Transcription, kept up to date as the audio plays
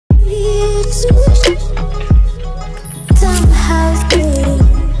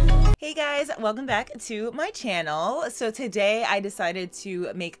guys, welcome back to my channel. So today I decided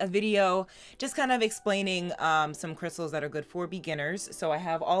to make a video just kind of explaining some crystals that are good for beginners. So I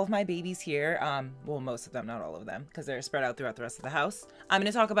have all of my babies here, well, most of them, not all of them, because they're spread out throughout the rest of the house. I'm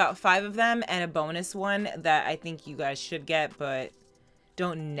going to talk about 5 of them and a bonus one that I think you guys should get but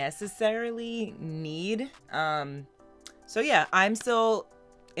don't necessarily need. So yeah, I'm still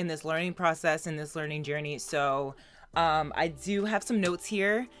in this learning process, in this learning journey, so I do have some notes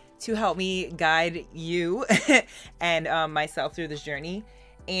here to help me guide you and myself through this journey.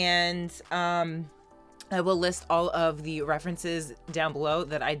 And I will list all of the references down below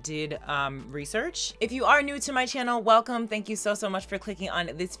that I did research. If you are new to my channel, welcome. Thank you so much for clicking on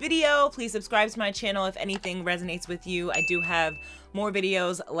this video. Please subscribe to my channel if anything resonates with you. I do have more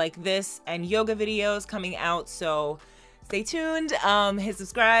videos like this and yoga videos coming out, so stay tuned, hit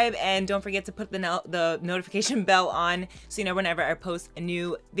subscribe, and don't forget to put the notification bell on so you know whenever I post a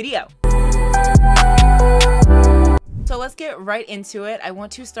new video. So let's get right into it. I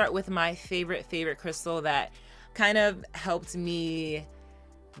want to start with my favorite crystal that kind of helped me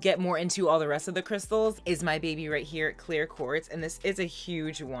get more into all the rest of the crystals is my baby right here, clear quartz, and this is a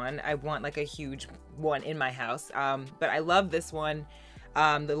huge one. I want like a huge one in my house, but I love this one.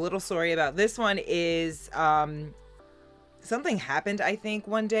 The little story about this one is something happened, I think,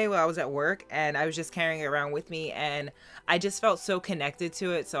 one day while I was at work, and I was just carrying it around with me, and I just felt so connected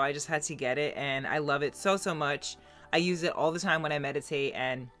to it, so I just had to get it, and I love it so much. I use it all the time when I meditate,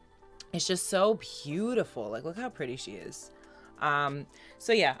 and it's just so beautiful. Like, look how pretty she is.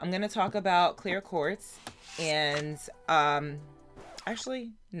 So yeah, I'm gonna talk about clear quartz, and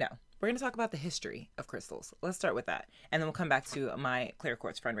actually, no. We're gonna talk about the history of crystals. Let's start with that, and then we'll come back to my clear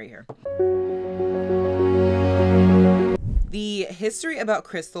quartz friend right here. The history about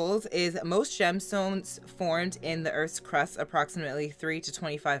crystals is most gemstones formed in the Earth's crust approximately 3 to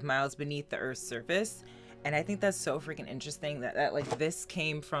 25 miles beneath the Earth's surface. And I think that's so freaking interesting that like this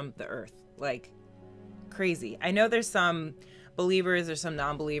came from the Earth. Like, crazy. I know there's some believers or some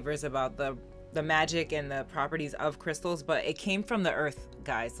non-believers about the magic and the properties of crystals, but it came from the Earth,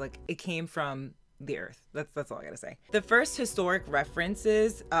 guys. Like, it came from the Earth. That's all I gotta say. The first historic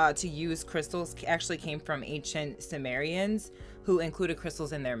references to use crystals actually came from ancient Sumerians, who included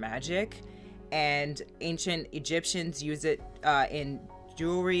crystals in their magic, and ancient Egyptians use it in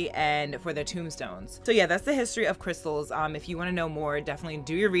jewelry and for their tombstones. So yeah, that's the history of crystals. If you want to know more, definitely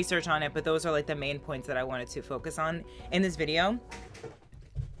do your research on it, but those are like the main points that I wanted to focus on in this video.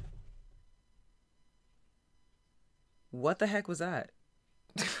 What the heck was that?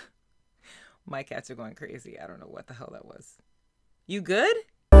 My cats are going crazy. I don't know what the hell that was. You good?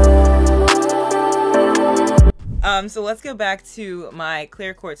 So let's go back to my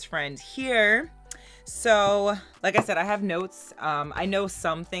clear quartz friend here. So, like I said, I have notes. I know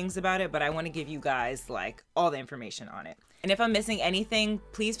some things about it, but I want to give you guys like all the information on it. And if I'm missing anything,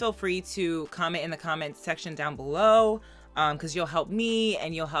 please feel free to comment in the comments section down below, because you'll help me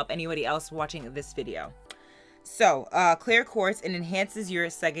and you'll help anybody else watching this video. So, clear quartz, it enhances your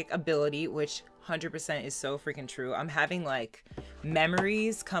psychic ability, which 100% is so freaking true. I'm having like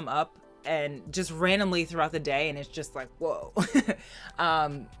memories come up and just randomly throughout the day, and it's just like, whoa.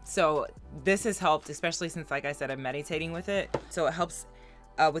 So this has helped, especially since, like I said, I'm meditating with it. So it helps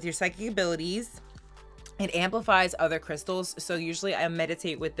with your psychic abilities. It amplifies other crystals. So usually I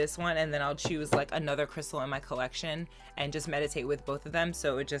meditate with this one, and then I'll choose like another crystal in my collection and just meditate with both of them.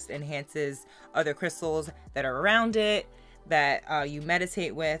 So it just enhances other crystals that are around it that you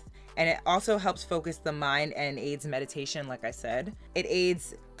meditate with. And it also helps focus the mind and aids meditation, like I said. It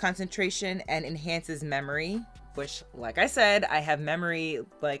aids concentration and enhances memory, which, like I said, I have memory,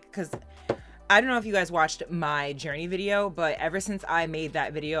 like, because I don't know if you guys watched my journey video, but ever since I made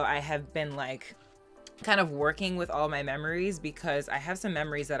that video, I have been like kind of working with all my memories, because I have some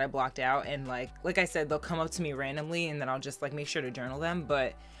memories that I blocked out, and like I said, they'll come up to me randomly, and then I'll just like make sure to journal them.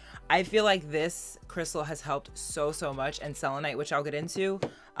 But I feel like this crystal has helped so much, and selenite, which I'll get into,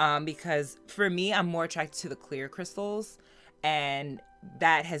 because for me, I'm more attracted to the clear crystals, and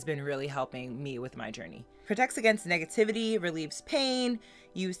that has been really helping me with my journey. Protects against negativity, relieves pain,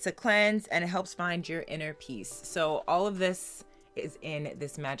 used to cleanse, and it helps find your inner peace. So all of this is in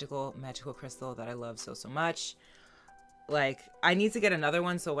this magical crystal that I love so much. Like, I need to get another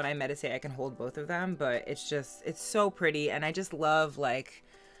one so when I meditate I can hold both of them, but it's just, it's so pretty, and I just love, like,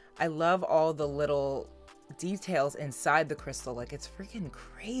 I love all the little details inside the crystal. Like, it's freaking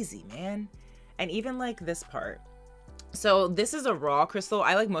crazy, man. And even like this part. So this is a raw crystal.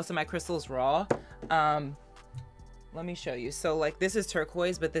 I like most of my crystals raw. Let me show you. So like this is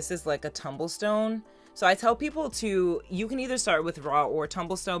turquoise, but this is like a tumblestone. So I tell people you can either start with raw or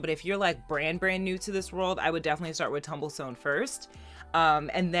tumblestone, but if you're like brand new to this world, I would definitely start with tumblestone first,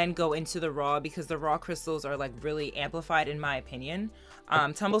 and then go into the raw, because the raw crystals are like really amplified in my opinion.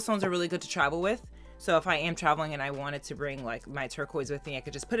 Tumblestones are really good to travel with. So if I am traveling and I wanted to bring like my turquoise with me, I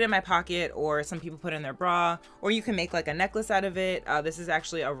could just put it in my pocket, or some people put it in their bra, or you can make like a necklace out of it. This is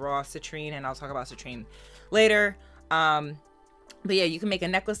actually a raw citrine, and I'll talk about citrine later. But yeah, you can make a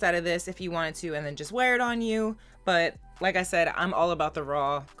necklace out of this if you wanted to, and then just wear it on you. But like I said, I'm all about the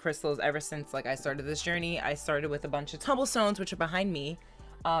raw crystals ever since like I started this journey. I started with a bunch of tumblestones, which are behind me,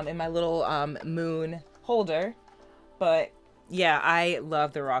 in my little moon holder. But yeah, I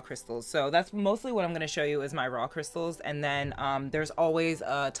love the raw crystals. So that's mostly what I'm going to show you is my raw crystals. And then there's always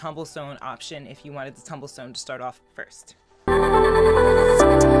a tumblestone option if you wanted the tumblestone to start off first.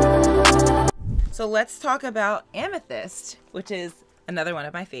 So let's talk about amethyst, which is another one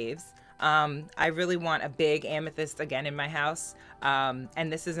of my faves. I really want a big amethyst again in my house.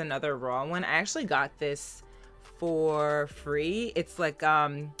 And this is another raw one. I actually got this for free. It's like,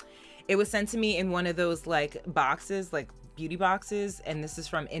 it was sent to me in one of those like boxes, like beauty boxes, and this is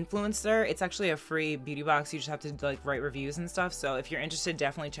from Influencer. It's actually a free beauty box. You just have to like write reviews and stuff. So if you're interested,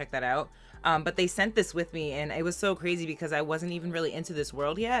 definitely check that out. But they sent this with me, and it was so crazy because I wasn't even really into this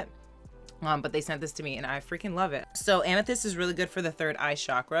world yet. But they sent this to me, and I freaking love it. So amethyst is really good for the third eye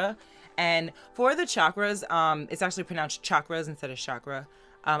chakra. And for the chakras, it's actually pronounced chakras instead of chakra.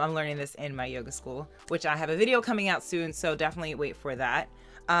 I'm learning this in my yoga school, which I have a video coming out soon, so definitely wait for that.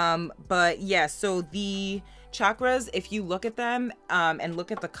 But yeah, so the chakras, if you look at them and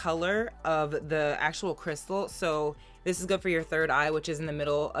look at the color of the actual crystal, so this is good for your third eye, which is in the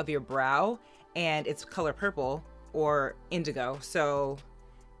middle of your brow, and it's color purple or indigo. So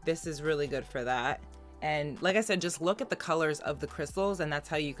this is really good for that. And like I said, just look at the colors of the crystals, and that's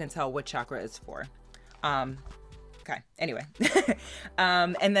how you can tell what chakra it's for. Okay, anyway.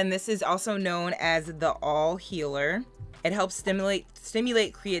 And then this is also known as the All Healer. It helps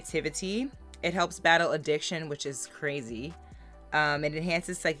stimulate creativity. It helps battle addiction, which is crazy. It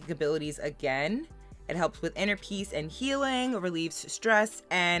enhances psychic abilities again. It helps with inner peace and healing, relieves stress,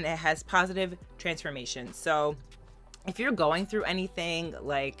 and it has positive transformation. So if you're going through anything,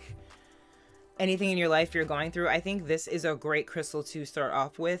 like anything in your life you're going through, I think this is a great crystal to start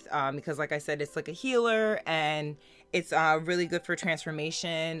off with, because like I said, it's like a healer, and it's really good for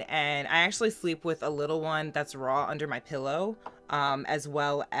transformation. And I actually sleep with a little one that's raw under my pillow, as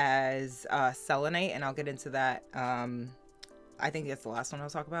well as selenite, and I'll get into that. I think that's the last one I'll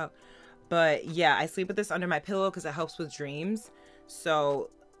talk about. But yeah, I sleep with this under my pillow because it helps with dreams. So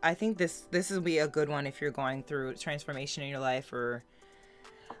I think this will be a good one if you're going through transformation in your life, or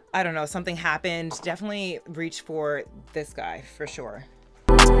I don't know, something happened. Definitely reach for this guy for sure.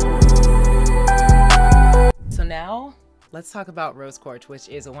 So now let's talk about rose quartz, which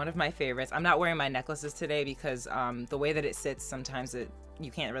is one of my favorites. I'm not wearing my necklaces today because the way that it sits, sometimes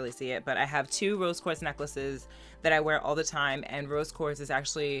you can't really see it, but I have 2 rose quartz necklaces that I wear all the time, and rose quartz is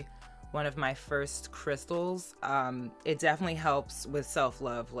actually one of my first crystals. It definitely helps with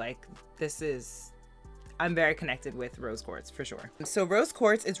self-love. Like I'm very connected with rose quartz for sure. So rose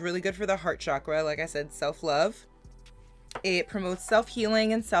quartz is really good for the heart chakra. Like I said, self-love. It promotes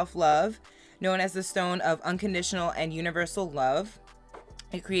self-healing and self-love, known as the stone of unconditional and universal love.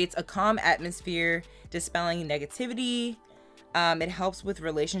 It creates a calm atmosphere, dispelling negativity. It helps with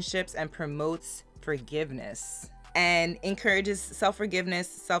relationships and promotes forgiveness, and encourages self-forgiveness,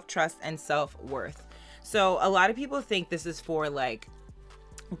 self-trust, and self-worth. So a lot of people think this is for like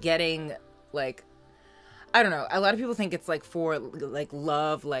getting like, I don't know, a lot of people think it's like for like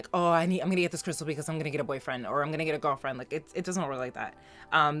love, like, oh, I'm gonna get this crystal because I'm gonna get a boyfriend, or I'm gonna get a girlfriend. Like it doesn't work like that.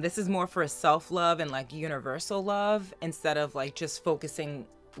 This is more for self-love and like universal love, instead of like just focusing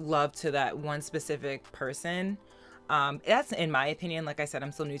love to that one specific person. That's in my opinion. Like I said,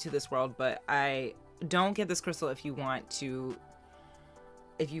 I'm still new to this world, but I don't get this crystal if you want to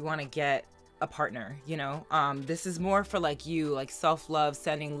get a partner, you know. This is more for like you, like self-love,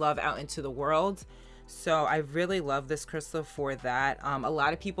 sending love out into the world. So I really love this crystal for that. A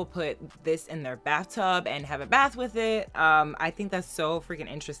lot of people put this in their bathtub and have a bath with it. I think that's so freaking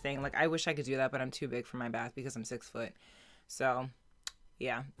interesting. Like I wish I could do that, but I'm too big for my bath because I'm 6 foot. So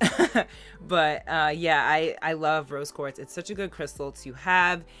yeah. But yeah, I love rose quartz. It's such a good crystal to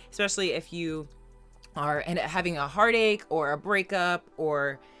have, especially if you are having a heartache or a breakup,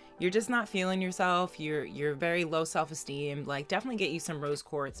 or you're just not feeling yourself, you're very low self-esteem. Like definitely get you some rose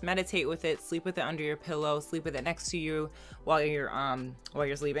quartz, meditate with it, sleep with it under your pillow, sleep with it next to you while you're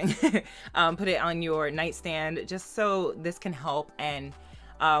sleeping. Put it on your nightstand just so this can help and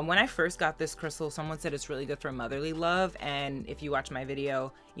When I first got this crystal, someone said it's really good for motherly love, and if you watch my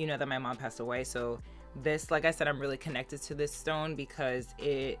video, you know that my mom passed away. So this, like I said, I'm really connected to this stone because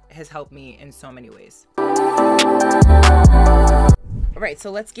it has helped me in so many ways. All right, so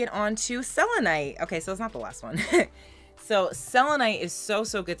let's get on to selenite. Okay, so it's not the last one. So selenite is so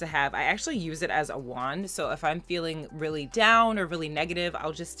good to have. I actually use it as a wand. So if I'm feeling really down or really negative,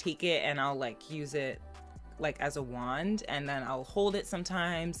 I'll just take it and I'll like use it like as a wand, and then I'll hold it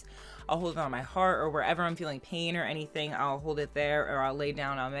sometimes. I'll hold it on my heart, or wherever I'm feeling pain or anything, I'll hold it there, or I'll lay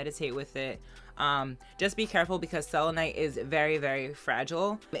down, I'll meditate with it. Just be careful because selenite is very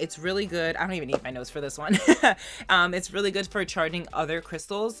fragile. It's really good. I don't even need my notes for this one. It's really good for charging other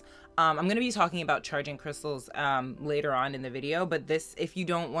crystals. I'm going to be talking about charging crystals later on in the video, but this, if you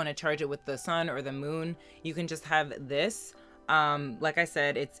don't want to charge it with the sun or the moon, you can just have this. Like I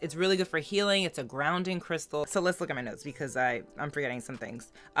said, it's really good for healing. It's a grounding crystal. So let's look at my notes because I'm forgetting some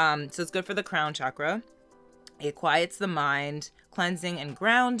things. So it's good for the crown chakra. It quiets the mind, cleansing and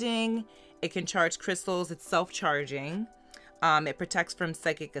grounding. It can charge crystals. It's self-charging. It protects from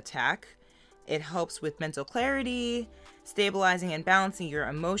psychic attack. It helps with mental clarity, stabilizing and balancing your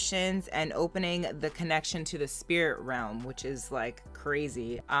emotions, and opening the connection to the spirit realm, which is like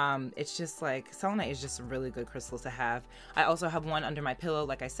crazy. It's just like, selenite is just a really good crystal to have. I also have one under my pillow,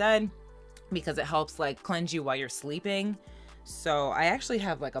 like I said, because it helps like cleanse you while you're sleeping. So I actually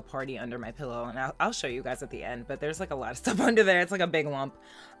have like a party under my pillow, and I'll show you guys at the end, but there's like a lot of stuff under there. It's like a big lump.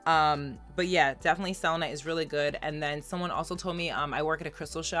 But yeah, definitely selenite is really good. And then someone also told me, I work at a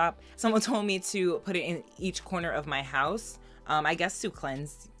crystal shop. Someone told me to put it in each corner of my house, I guess to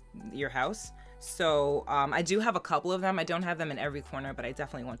cleanse your house. So I do have a couple of them. I don't have them in every corner, but I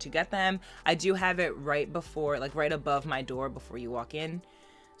definitely want to get them. I do have it right before, like right above my door before you walk in.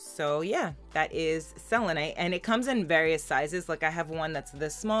 So yeah, that is selenite, and it comes in various sizes. Like I have one that's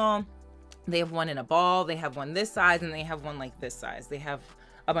this small, they have one in a ball, they have one this size, and they have one like this size. They have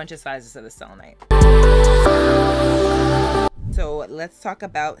a bunch of sizes of the selenite. So let's talk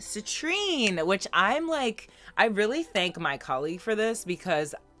about citrine, which I really thank my colleague for this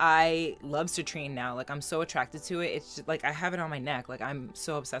because I love citrine now. Like I'm so attracted to it. It's just, like I have it on my neck. Like I'm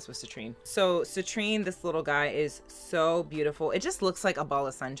so obsessed with citrine. So citrine, this little guy, is so beautiful. It just looks like a ball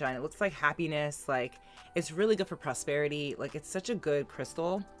of sunshine. It looks like happiness. Like it's really good for prosperity. Like it's such a good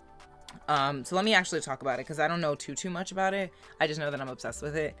crystal. So let me actually talk about it because I don't know too much about it. I just know that I'm obsessed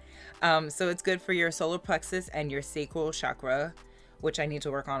with it. So it's good for your solar plexus and your sacral chakra, which I need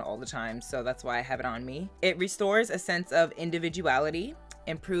to work on all the time. So that's why I have it on me. It restores a sense of individuality,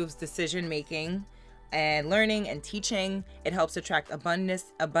 improves decision making and learning and teaching. It helps attract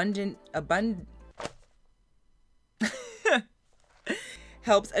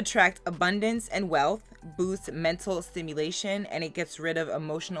helps attract abundance and wealth, boosts mental stimulation, and it gets rid of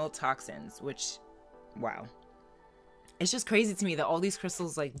emotional toxins, which, wow. It's just crazy to me that all these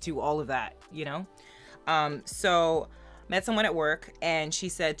crystals like do all of that, you know? So met someone at work and she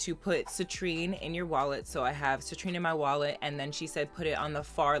said to put citrine in your wallet. So I have citrine in my wallet, and then she said put it on the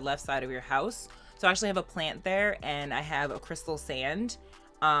far left side of your house. So I actually have a plant there, and I have a crystal sand,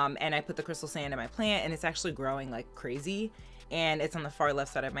 and I put the crystal sand in my plant, and it's actually growing like crazy. And it's on the far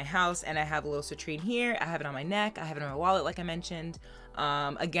left side of my house, and I have a little citrine here. I have it on my neck. I have it in my wallet, like I mentioned.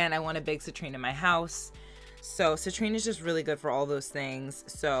 Again, I want a big citrine in my house. So citrine is just really good for all those things.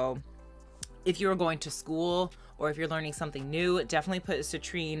 So if you're going to school or if you're learning something new, definitely put a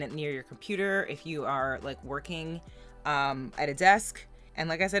citrine near your computer if you are like working at a desk. And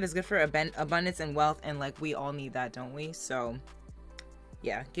like I said, it's good for abundance and wealth, and like we all need that, don't we? So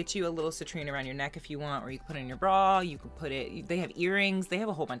yeah, get you a little citrine around your neck if you want, or you can put it in your bra. You can put it, they have earrings, they have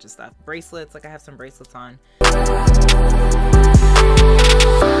a whole bunch of stuff. Bracelets, like I have some bracelets on.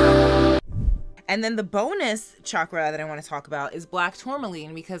 And then the bonus chakra that I want to talk about is black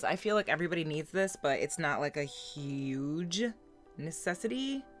tourmaline, because I feel like everybody needs this, but it's not like a huge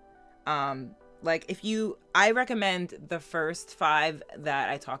necessity. Like I recommend the first 5 that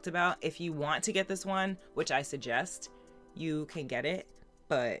I talked about. If you want to get this one, which I suggest, you can get it.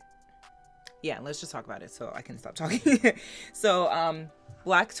 But yeah, let's just talk about it so I can stop talking. So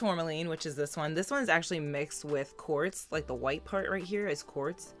black tourmaline, which is this one. This one is actually mixed with quartz. Like the white part right here is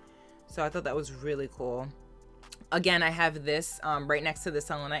quartz. So I thought that was really cool. Again, I have this right next to the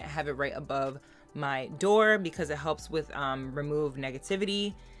selenite. I have it right above my door because it helps with remove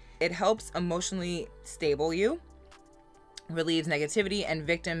negativity. It helps emotionally stable you, relieves negativity and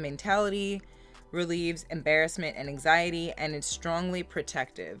victim mentality, relieves embarrassment and anxiety, and it's strongly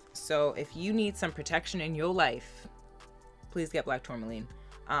protective. So if you need some protection in your life, please get black tourmaline.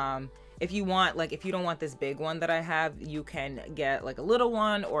 if you want, like, if you don't want this big one that I have, you can get like a little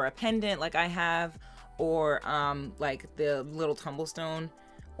one or a pendant like I have, or like the little tumblestone,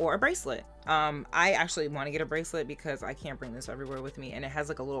 or a bracelet. I actually want to get a bracelet because I can't bring this everywhere with me, and it has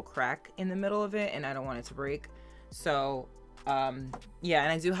like a little crack in the middle of it and I don't want it to break. So yeah,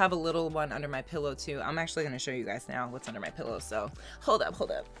 and I do have a little one under my pillow too. I'm actually going to show you guys now what's under my pillow, so hold up.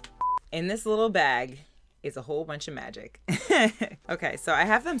 In this little bag is a whole bunch of magic. Okay, so I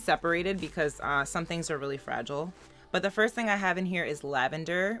have them separated because some things are really fragile. But the first thing I have in here is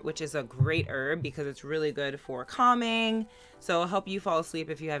lavender, which is a great herb because it's really good for calming. So it'll help you fall asleep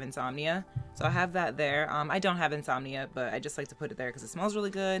if you have insomnia. So I have that there. I don't have insomnia, but I just like to put it there because it smells really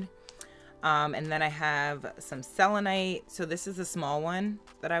good. And then I have some selenite. So this is the small one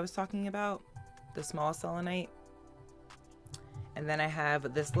that I was talking about, the small selenite. And then I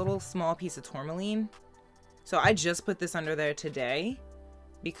have this little small piece of tourmaline. So I just put this under there today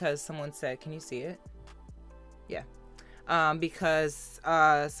because someone said, can you see it? Yeah. Because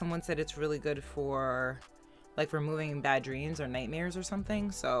someone said it's really good for like removing bad dreams or nightmares or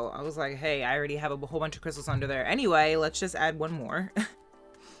something. So I was like, hey, I already have a whole bunch of crystals under there anyway, let's just add one more.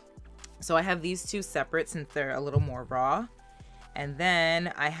 So I have these two separate since they're a little more raw. And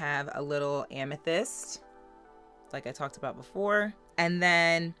then I have a little amethyst like I talked about before. And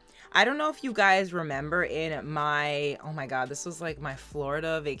then I don't know if you guys remember in my, oh my god, this was like my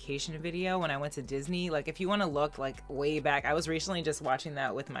Florida vacation video when I went to Disney. Like if you want to look like way back, I was recently just watching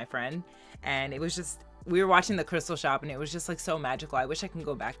that with my friend, and it was just, we were watching the crystal shop and it was just like so magical. I wish I can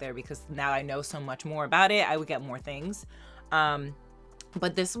go back there because now I know so much more about it. I would get more things.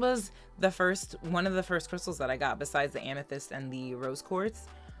 But this was the first, one of the first crystals that I got besides the amethyst and the rose quartz.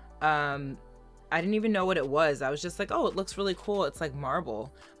 I didn't even know what it was. I was just like, oh, it looks really cool. It's like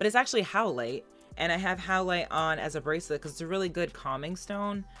marble, but it's actually howlite. And I have howlite on as a bracelet because it's a really good calming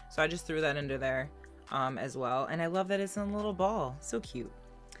stone. So I just threw that under there as well. And I love that it's in a little ball. So cute.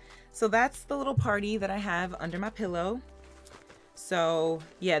 So that's the little party that I have under my pillow. So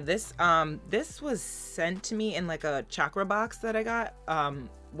yeah, this was sent to me in like a chakra box that I got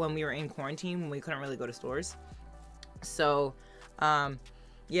when we were in quarantine, when we couldn't really go to stores. So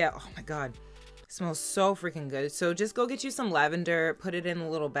yeah, oh my god, it smells so freaking good. So just go get you some lavender, put it in a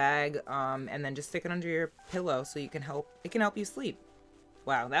little bag, and then just stick it under your pillow so you can it can help you sleep.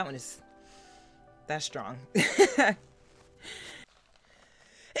 Wow, that one is, that's strong.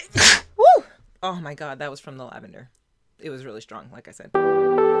 Woo! Oh my god, that was from the lavender. It was really strong, like I said.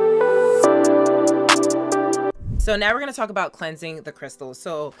 So now we're going to talk about cleansing the crystals.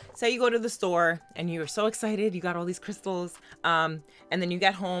 So say you go to the store and you're so excited, you got all these crystals, and then you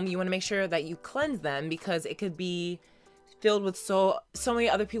get home, you want to make sure that you cleanse them because it could be filled with so many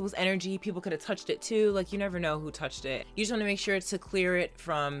other people's energy. People could have touched it too. Like, you never know who touched it. You just want to make sure to clear it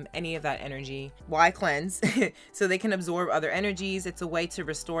from any of that energy. Why cleanse? So they can absorb other energies. It's a way to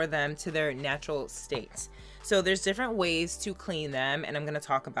restore them to their natural states. So there's different ways to clean them, and I'm going to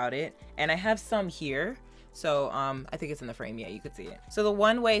talk about it. And I have some here. So I think it's in the frame. Yeah, you could see it. So the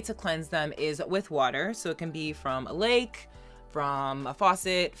one way to cleanse them is with water. So it can be from a lake, from a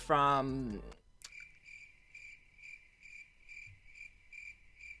faucet, from...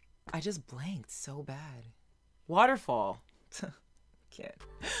 I just blanked so bad. Waterfall. Kid.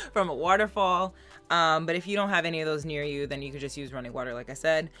 From a waterfall. But if you don't have any of those near you, then you could just use running water, like I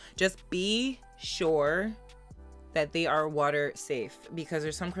said. Just be sure that they are water safe, because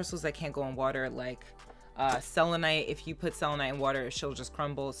there's some crystals that can't go in water, like selenite. If you put selenite in water, she'll just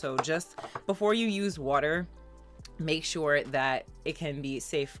crumble. So just before you use water, make sure that it can be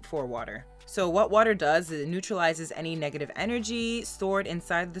safe for water. So what water does is it neutralizes any negative energy stored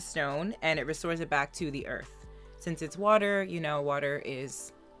inside the stone, and it restores it back to the earth. Since it's water, you know, water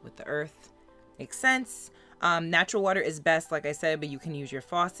is with the earth. Makes sense. Natural water is best, like I said, but you can use your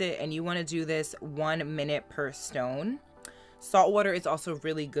faucet, and you want to do this 1 minute per stone. Salt water is also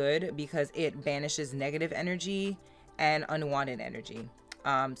really good because it banishes negative energy and unwanted energy.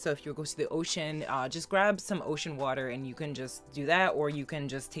 So if you go to the ocean, just grab some ocean water and you can just do that, or you can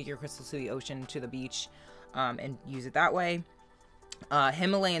just take your crystals to the ocean, to the beach, and use it that way.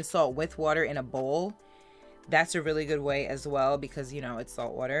 Himalayan salt with water in a bowl. That's a really good way as well, because, you know, it's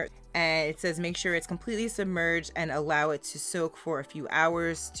salt water. And it says make sure it's completely submerged and allow it to soak for a few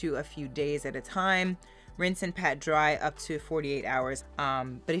hours to a few days at a time. Rinse and pat dry up to 48 hours.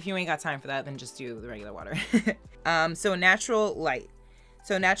 But if you ain't got time for that, then just do the regular water. So natural light.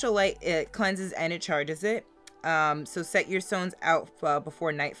 So natural light, it cleanses and it charges it. So set your stones out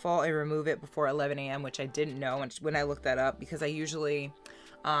before nightfall and remove it before 11 a.m., which I didn't know when I looked that up, because I usually...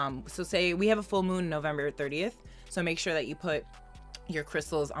 so say we have a full moon November 30th. So make sure that you put your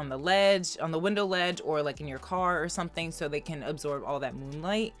crystals on the ledge, on the window ledge, or like in your car or something, so they can absorb all that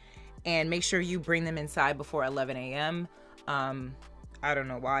moonlight. And make sure you bring them inside before 11 a.m. I don't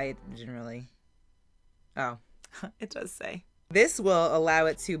know why it didn't really, oh, it does say. This will allow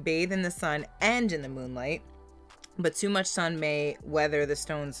it to bathe in the sun and in the moonlight, but too much sun may weather the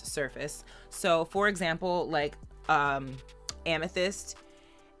stone's surface. So for example, like amethyst,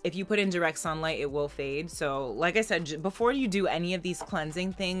 if you put in direct sunlight, it will fade. So like I said, before you do any of these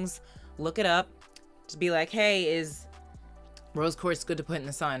cleansing things, look it up. Just be like, hey, is rose quartz good to put in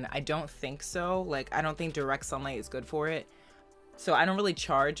the sun? I don't think so. Like, I don't think direct sunlight is good for it. So I don't really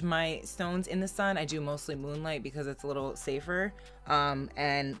charge my stones in the sun. I do mostly moonlight because it's a little safer.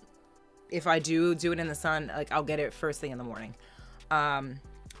 And if I do it in the sun, like I'll get it first thing in the morning.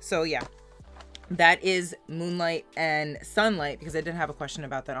 So yeah. That is moonlight and sunlight, because I did have a question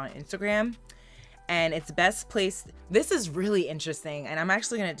about that on Instagram. And it's best placed, this is really interesting, and I'm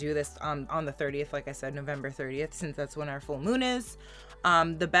actually going to do this on the 30th, like I said, November 30th, since that's when our full moon is.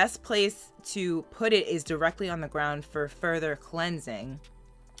 The best place to put it is directly on the ground for further cleansing.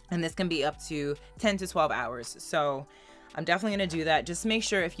 And this can be up to 10 to 12 hours. So I'm definitely going to do that. Just make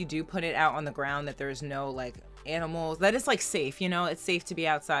sure if you do put it out on the ground that there's no like animals, that it's like safe, you know, it's safe to be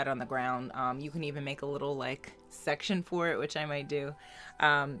outside on the ground. You can even make a little like section for it, which I might do.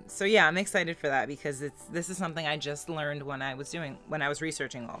 So yeah, I'm excited for that, because this is something I just learned when I was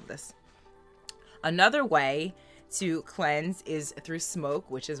researching all of this. Another way to cleanse is through smoke,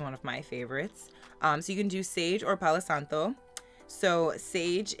 which is one of my favorites. So you can do sage or palo santo. So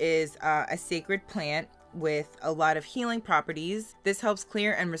sage is a sacred plant with a lot of healing properties. This helps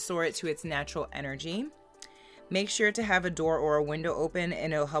clear and restore it to its natural energy. Make sure to have a door or a window open,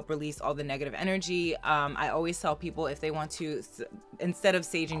 and it'll help release all the negative energy. I always tell people, if they want to, instead of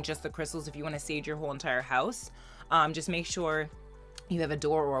saging just the crystals, if you want to sage your whole entire house, just make sure you have a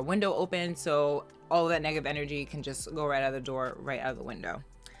door or a window open, so all of that negative energy can just go right out of the door, right out of the window.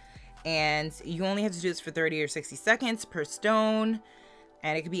 And you only have to do this for 30 or 60 seconds per stone,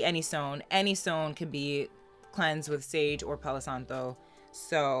 and it could be any stone. Any stone can be cleansed with sage or palo santo.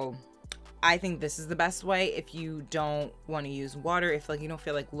 So I think this is the best way. If you don't want to use water, if like you don't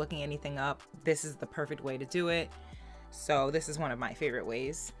feel like looking anything up, this is the perfect way to do it. So this is one of my favorite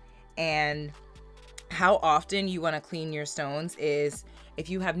ways. And how often you want to clean your stones is, if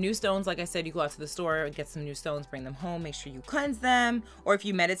you have new stones, like I said, you go out to the store, get some new stones, bring them home, make sure you cleanse them. Or if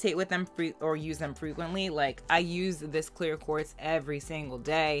you meditate with them or use them frequently, like I use this clear quartz every single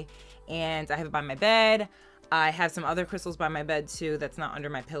day, and I have it by my bed. I have some other crystals by my bed too that's not under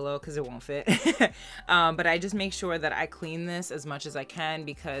my pillow because it won't fit. But I just make sure that I clean this as much as I can,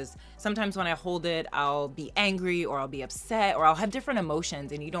 because sometimes when I hold it, I'll be angry or I'll be upset or I'll have different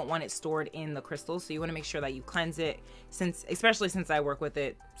emotions, and you don't want it stored in the crystals. So you want to make sure that you cleanse it, especially since I work with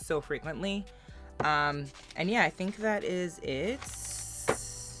it so frequently. And yeah, I think that is it.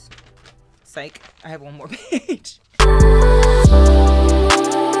 Psych, I have one more page.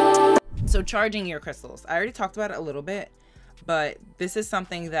 So charging your crystals, I already talked about it a little bit, but this is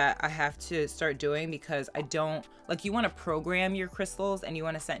something that I have to start doing, because I don't, like, you want to program your crystals and you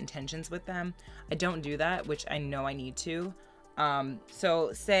want to set intentions with them. I don't do that, which I know I need to.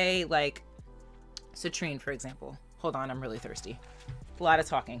 So say like citrine, for example. Hold on, I'm really thirsty. A lot of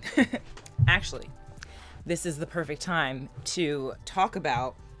talking. Actually, this is the perfect time to talk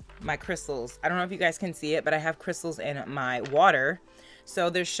about my crystals. I don't know if you guys can see it, but I have crystals in my water.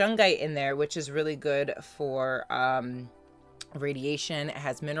 So there's shungite in there, which is really good for radiation. It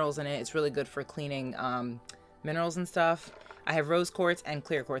has minerals in it. It's really good for cleaning minerals and stuff. I have rose quartz and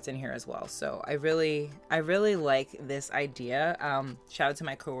clear quartz in here as well. So I really like this idea. Shout out to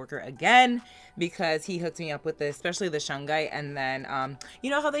my coworker again, because he hooked me up with this, especially the shungite. And then,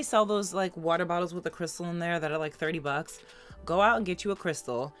 you know how they sell those like water bottles with a crystal in there that are like 30 bucks? Go out and get you a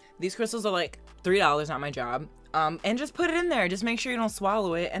crystal. These crystals are like $3, not my job. And just put it in there. Just make sure you don't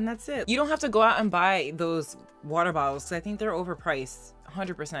swallow it, and that's it. You don't have to go out and buy those water bottles, because I think they're overpriced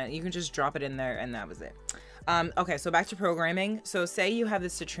 100%. You can just drop it in there, and that was it. Okay, so back to programming. So say you have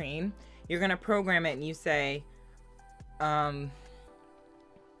this citrine, you're gonna program it, and you say, I'm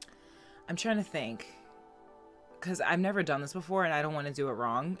trying to think, because I've never done this before, and I don't want to do it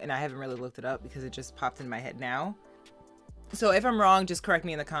wrong, and I haven't really looked it up because it just popped in my head now. So if I'm wrong, just correct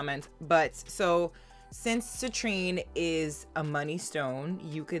me in the comments. But so since citrine is a money stone,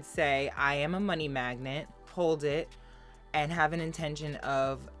 you could say, I am a money magnet, hold it, and have an intention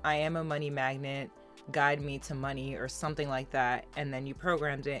of, I am a money magnet, guide me to money, or something like that. And then you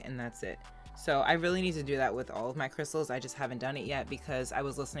programmed it, and that's it. So I really need to do that with all of my crystals. I just haven't done it yet, because I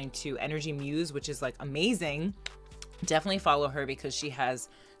was listening to Energy Muse, which is like amazing. definitely follow her because she has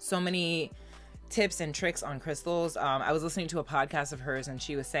so many tips and tricks on crystals. I was listening to a podcast of hers and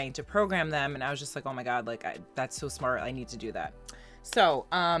she was saying to program them, and I was just like, oh my god, like that's so smart, I need to do that. So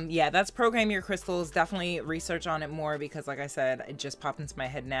yeah, that's program your crystals. Definitely research on it more because like I said, it just popped into my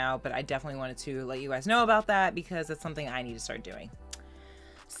head now, but I definitely wanted to let you guys know about that because it's something I need to start doing.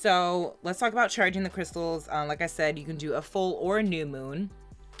 So let's talk about charging the crystals. Like I said, you can do a full or a new moon.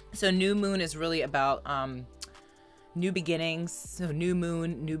 So new moon is really about new beginnings. So new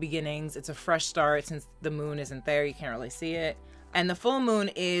moon, new beginnings. It's a fresh start. Since the moon isn't there, you can't really see it. And the full moon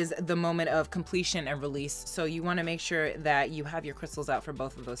is the moment of completion and release. So you want to make sure that you have your crystals out for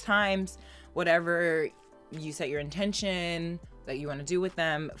both of those times. Whatever you set your intention that you want to do with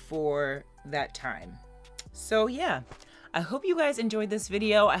them for that time. So yeah, I hope you guys enjoyed this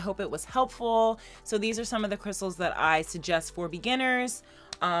video. I hope it was helpful. So these are some of the crystals that I suggest for beginners.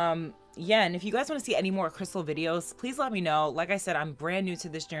 Yeah, and if you guys want to see any more crystal videos, please let me know. Like I said, I'm brand new to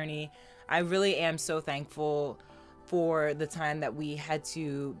this journey. I really am so thankful for the time that we had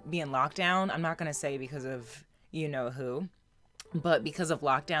to be in lockdown. I'm not going to say because of you know who, but because of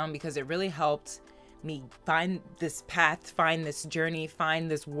lockdown, because it really helped me find this path, find this journey, find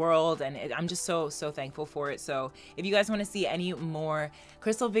this world, and I'm just so thankful for it. So if you guys want to see any more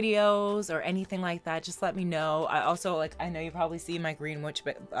crystal videos or anything like that, just let me know. I also, like, I know you probably see my Green Witch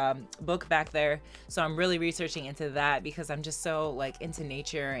book back there, so I'm really researching into that because I'm just so like into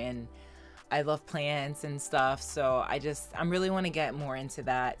nature and I love plants and stuff. So I'm really want to get more into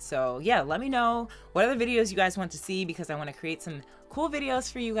that. So yeah, let me know what other videos you guys want to see because I want to create some cool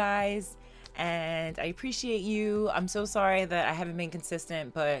videos for you guys. And I appreciate you. I'm so sorry that I haven't been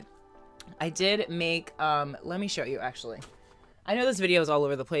consistent, but I did make, let me show you actually. I know this video is all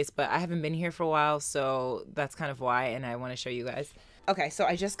over the place, but I haven't been here for a while, so that's kind of why, and I want to show you guys. Okay, so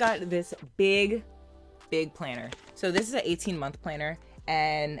I just got this big planner. So this is an 18-month planner,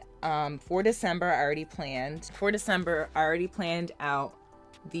 and for December, I already planned out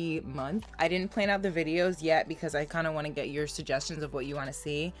the month. I didn't plan out the videos yet because I kind of want to get your suggestions of what you want to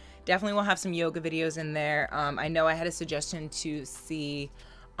see. Definitely will have some yoga videos in there. I know I had a suggestion to see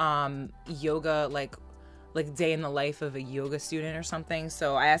yoga, like day in the life of a yoga student or something.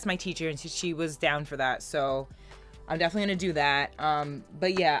 So I asked my teacher and she was down for that. So I'm definitely gonna do that.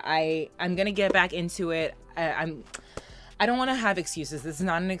 But yeah, I'm gonna get back into it. I don't want to have excuses. This is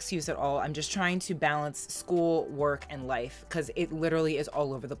not an excuse at all. I'm just trying to balance school, work, and life because it literally is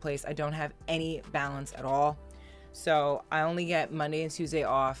all over the place. I don't have any balance at all. So I only get Monday and Tuesday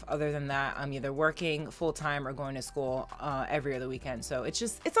off. Other than that, I'm either working full-time or going to school every other weekend. So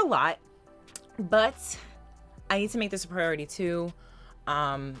it's a lot, but I need to make this a priority too,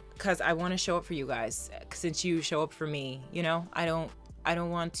 because I want to show up for you guys. Since you show up for me, you know, I don't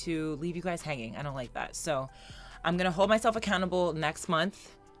want to leave you guys hanging. I don't like that. So I'm gonna hold myself accountable next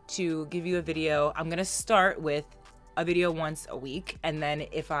month to give you a video. I'm gonna start with a video once a week, and then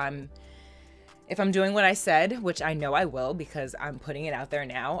if I'm doing what I said, which I know I will because I'm putting it out there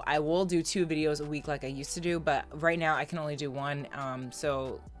now, I will do 2 videos a week like I used to do, but right now I can only do 1,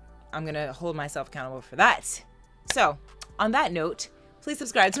 so I'm gonna hold myself accountable for that. So on that note, please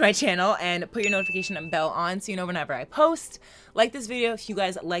subscribe to my channel and put your notification bell on so you know whenever I post. Like this video if you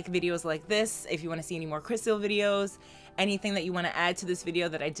guys like videos like this. If you want to see any more crystal videos, anything that you want to add to this video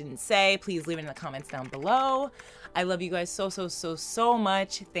that I didn't say, please leave it in the comments down below. I love you guys so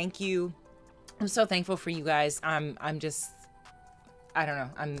much. Thank you. I'm so thankful for you guys. I'm just, I don't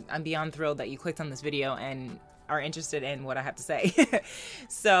know. I'm beyond thrilled that you clicked on this video and are interested in what I have to say.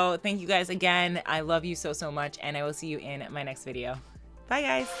 So thank you guys again. I love you so much, and I will see you in my next video. Bye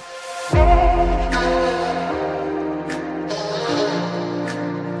guys.